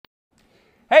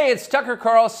Hey, it's Tucker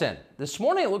Carlson. This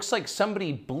morning it looks like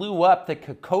somebody blew up the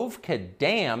Kakhovka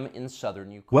Dam in southern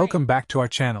Ukraine. Welcome back to our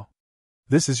channel.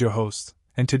 This is your host,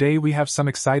 and today we have some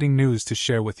exciting news to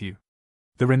share with you.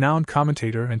 The renowned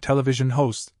commentator and television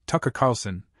host, Tucker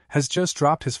Carlson, has just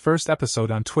dropped his first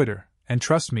episode on Twitter, and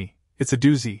trust me, it's a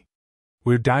doozy.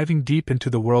 We're diving deep into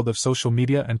the world of social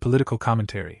media and political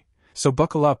commentary, so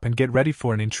buckle up and get ready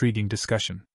for an intriguing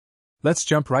discussion. Let's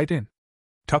jump right in.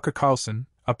 Tucker Carlson,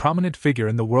 a prominent figure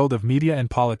in the world of media and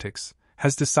politics,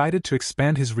 has decided to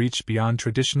expand his reach beyond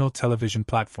traditional television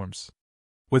platforms.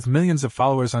 With millions of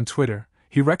followers on Twitter,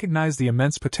 he recognized the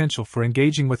immense potential for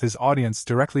engaging with his audience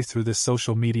directly through this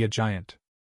social media giant.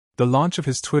 The launch of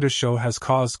his Twitter show has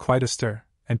caused quite a stir,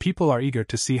 and people are eager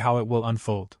to see how it will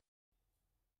unfold.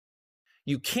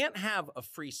 You can't have a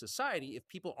free society if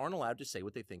people aren't allowed to say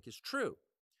what they think is true.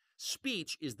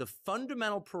 Speech is the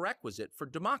fundamental prerequisite for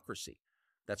democracy.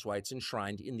 That's why it's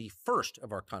enshrined in the first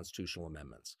of our constitutional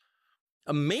amendments.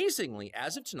 Amazingly,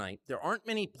 as of tonight, there aren't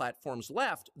many platforms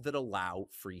left that allow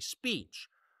free speech.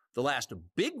 The last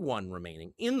big one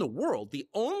remaining in the world, the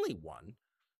only one,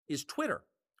 is Twitter,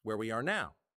 where we are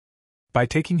now. By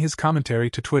taking his commentary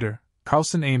to Twitter,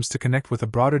 Carlson aims to connect with a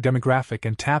broader demographic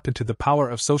and tap into the power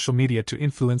of social media to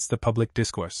influence the public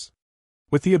discourse.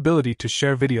 With the ability to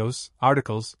share videos,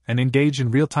 articles, and engage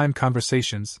in real-time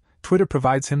conversations, Twitter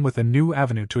provides him with a new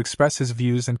avenue to express his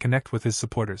views and connect with his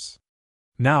supporters.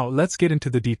 Now, let's get into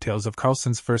the details of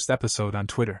Carlson's first episode on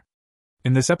Twitter.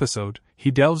 In this episode,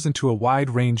 he delves into a wide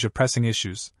range of pressing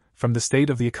issues, from the state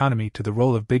of the economy to the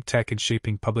role of big tech in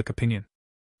shaping public opinion.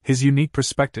 His unique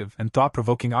perspective and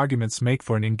thought-provoking arguments make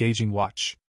for an engaging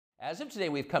watch. As of today,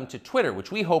 we've come to Twitter,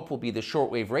 which we hope will be the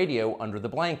shortwave radio under the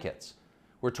blankets.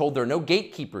 We're told there are no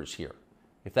gatekeepers here.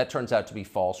 If that turns out to be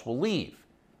false, we'll leave.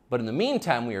 But in the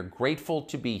meantime, we are grateful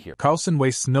to be here. Carlson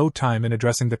wastes no time in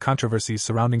addressing the controversies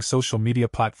surrounding social media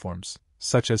platforms,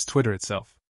 such as Twitter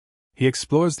itself. He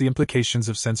explores the implications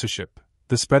of censorship,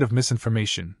 the spread of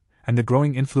misinformation, and the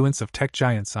growing influence of tech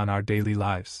giants on our daily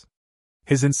lives.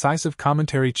 His incisive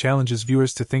commentary challenges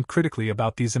viewers to think critically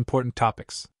about these important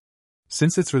topics.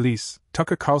 Since its release,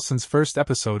 Tucker Carlson's first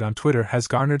episode on Twitter has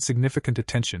garnered significant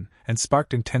attention and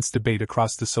sparked intense debate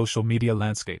across the social media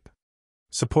landscape.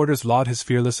 Supporters laud his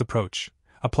fearless approach,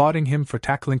 applauding him for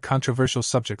tackling controversial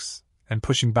subjects and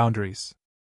pushing boundaries.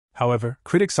 However,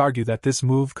 critics argue that this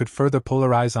move could further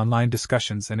polarize online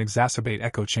discussions and exacerbate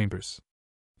echo chambers.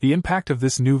 The impact of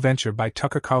this new venture by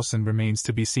Tucker Carlson remains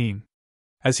to be seen.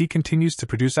 As he continues to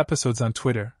produce episodes on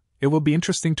Twitter, it will be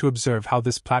interesting to observe how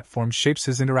this platform shapes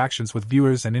his interactions with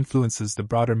viewers and influences the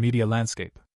broader media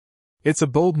landscape. It's a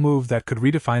bold move that could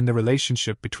redefine the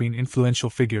relationship between influential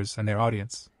figures and their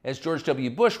audience. As George W.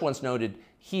 Bush once noted,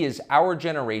 he is our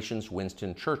generation's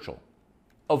Winston Churchill.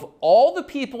 Of all the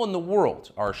people in the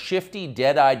world, our shifty,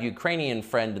 dead-eyed Ukrainian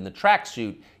friend in the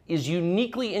tracksuit is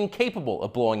uniquely incapable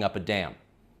of blowing up a dam.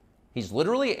 He's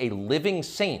literally a living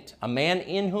saint, a man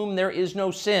in whom there is no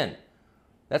sin.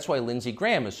 That's why Lindsey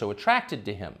Graham is so attracted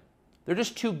to him. They're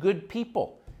just two good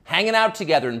people, hanging out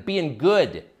together and being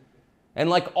good. And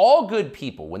like all good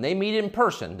people, when they meet in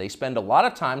person, they spend a lot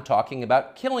of time talking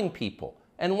about killing people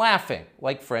and laughing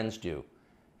like friends do.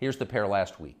 Here's the pair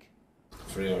last week.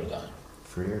 Free or die.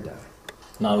 Free or die.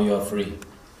 Now you are free.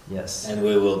 Yes. And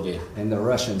we will be. And the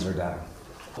Russians are dying.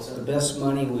 It's the best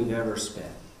money we've ever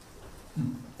spent.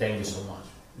 Thank you so much.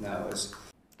 No, it's...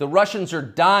 The Russians are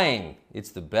dying.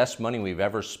 It's the best money we've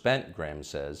ever spent, Graham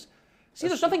says. See,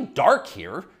 there's nothing dark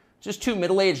here. Just two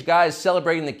middle-aged guys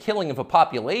celebrating the killing of a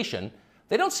population.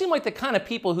 They don't seem like the kind of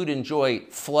people who'd enjoy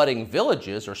flooding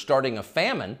villages or starting a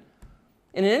famine.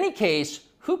 And in any case,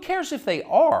 who cares if they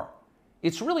are?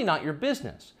 It's really not your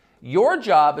business. Your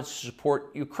job is to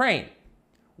support Ukraine.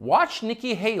 Watch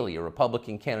Nikki Haley, a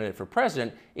Republican candidate for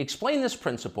president, explain this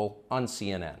principle on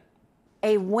CNN.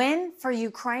 A win for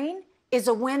Ukraine is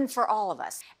a win for all of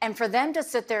us. And for them to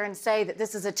sit there and say that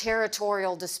this is a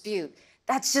territorial dispute,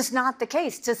 that's just not the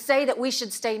case. To say that we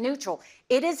should stay neutral,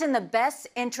 it is in the best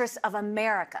interest of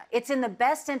America. It's in the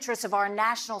best interest of our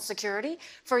national security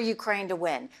for Ukraine to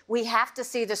win. We have to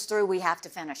see this through. We have to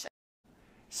finish it.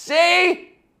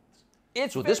 See?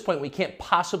 So at this point, we can't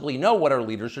possibly know what our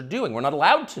leaders are doing. We're not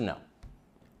allowed to know.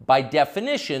 By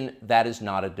definition, that is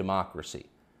not a democracy.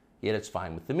 Yet it's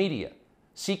fine with the media.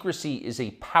 Secrecy is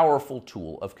a powerful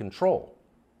tool of control.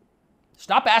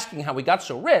 Stop asking how we got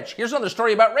so rich. Here's another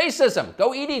story about racism.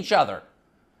 Go eat each other.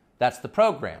 That's the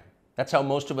program. That's how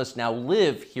most of us now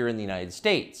live here in the United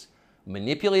States.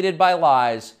 Manipulated by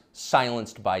lies,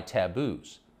 silenced by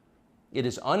taboos. It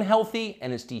is unhealthy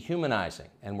and it's dehumanizing,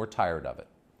 and we're tired of it.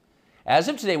 As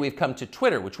of today, we've come to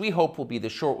Twitter, which we hope will be the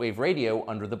shortwave radio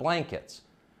under the blankets.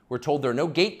 We're told there are no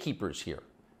gatekeepers here.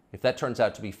 If that turns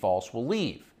out to be false, we'll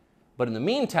leave. But in the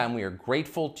meantime, we are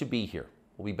grateful to be here.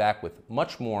 We'll be back with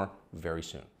much more very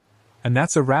soon. And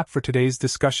that's a wrap for today's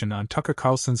discussion on Tucker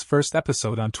Carlson's first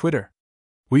episode on Twitter.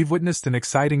 We've witnessed an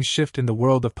exciting shift in the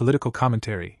world of political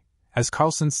commentary, as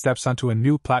Carlson steps onto a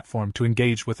new platform to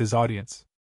engage with his audience.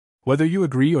 Whether you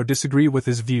agree or disagree with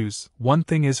his views, one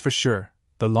thing is for sure: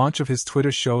 the launch of his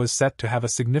Twitter show is set to have a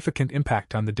significant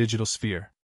impact on the digital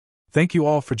sphere. Thank you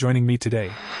all for joining me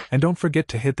today, and don't forget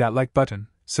to hit that like button,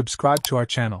 subscribe to our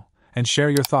channel, and share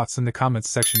your thoughts in the comments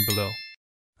section below.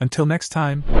 Until next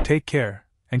time, take care,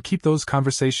 and keep those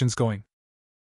conversations going.